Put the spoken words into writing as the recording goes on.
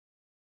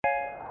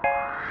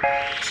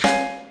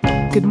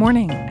Good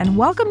morning, and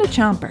welcome to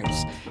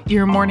Chompers,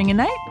 your morning and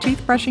night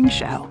toothbrushing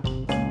show.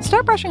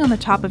 Start brushing on the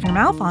top of your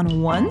mouth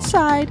on one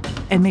side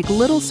and make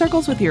little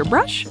circles with your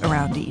brush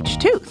around each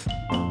tooth.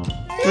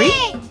 3,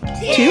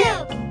 2,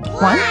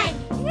 1,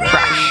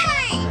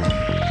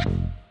 brush!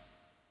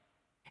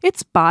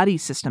 It's Body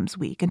Systems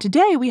Week, and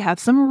today we have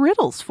some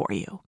riddles for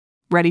you.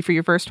 Ready for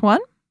your first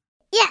one?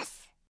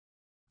 Yes.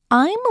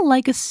 I'm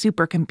like a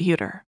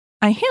supercomputer.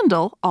 I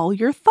handle all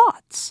your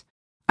thoughts.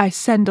 I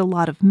send a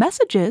lot of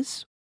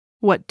messages.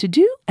 What to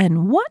do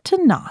and what to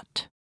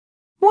not.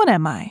 What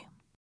am I?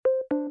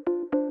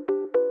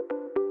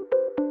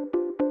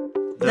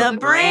 The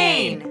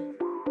brain.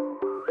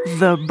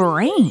 The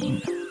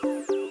brain.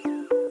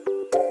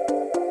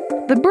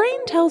 The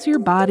brain tells your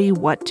body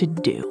what to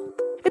do.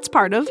 It's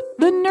part of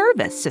the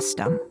nervous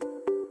system.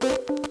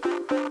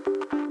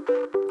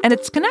 And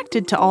it's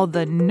connected to all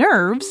the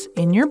nerves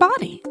in your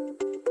body.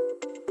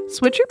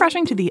 Switch your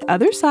brushing to the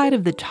other side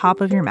of the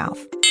top of your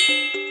mouth.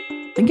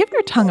 Then give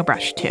your tongue a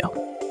brush too.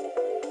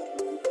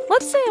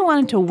 Let's say I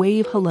wanted to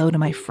wave hello to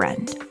my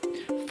friend.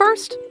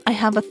 First, I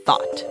have a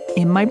thought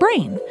in my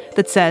brain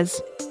that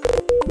says,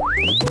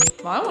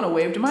 I want to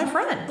wave to my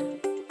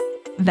friend.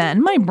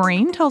 Then my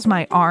brain tells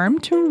my arm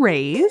to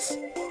raise.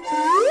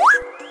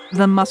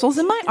 The muscles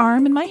in my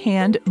arm and my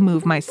hand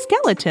move my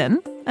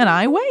skeleton, and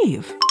I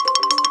wave.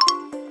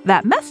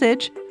 That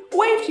message,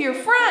 wave to your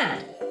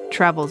friend,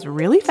 travels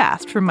really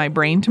fast from my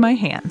brain to my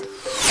hand.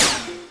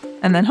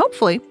 And then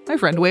hopefully my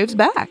friend waves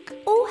back.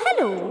 Oh,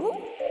 hello.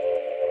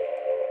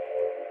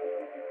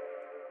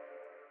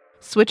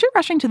 Switch your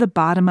brushing to the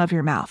bottom of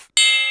your mouth.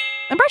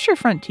 And brush your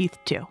front teeth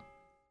too.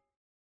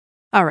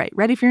 All right,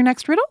 ready for your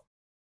next riddle?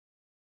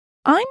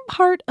 I'm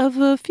part of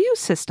a few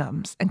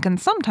systems and can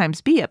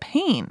sometimes be a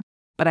pain,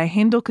 but I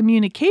handle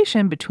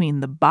communication between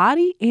the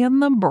body and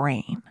the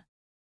brain.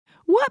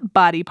 What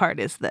body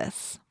part is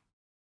this?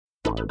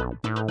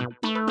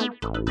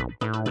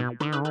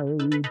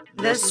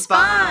 The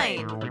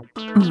spine.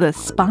 The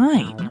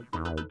spine.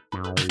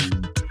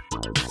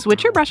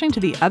 Switch your brushing to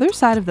the other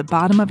side of the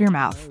bottom of your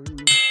mouth.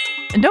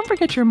 And don't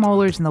forget your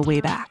molars in the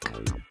way back.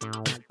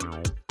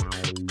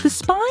 The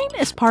spine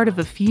is part of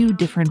a few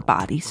different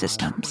body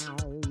systems.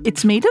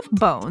 It's made of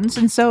bones,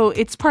 and so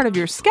it's part of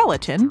your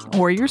skeleton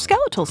or your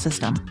skeletal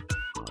system.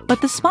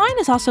 But the spine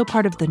is also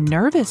part of the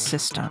nervous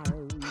system.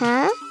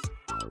 Huh?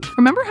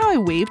 Remember how I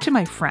waved to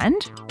my friend?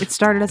 It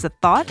started as a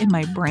thought in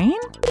my brain.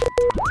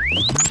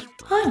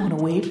 I want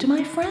to wave to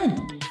my friend.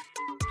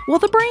 Well,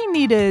 the brain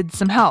needed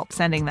some help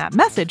sending that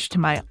message to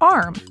my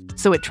arm,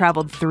 so it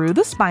traveled through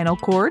the spinal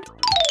cord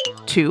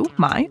to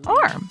my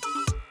arm.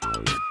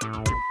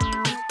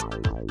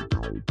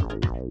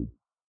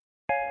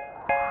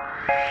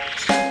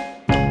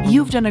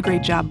 You've done a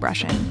great job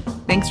brushing.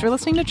 Thanks for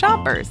listening to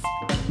Chompers.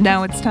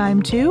 Now it's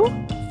time to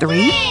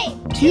 3,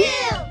 2,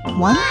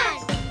 1,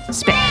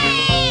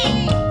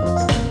 spank.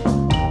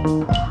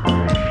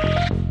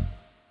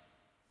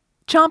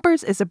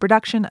 Chompers is a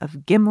production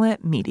of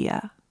Gimlet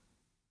Media.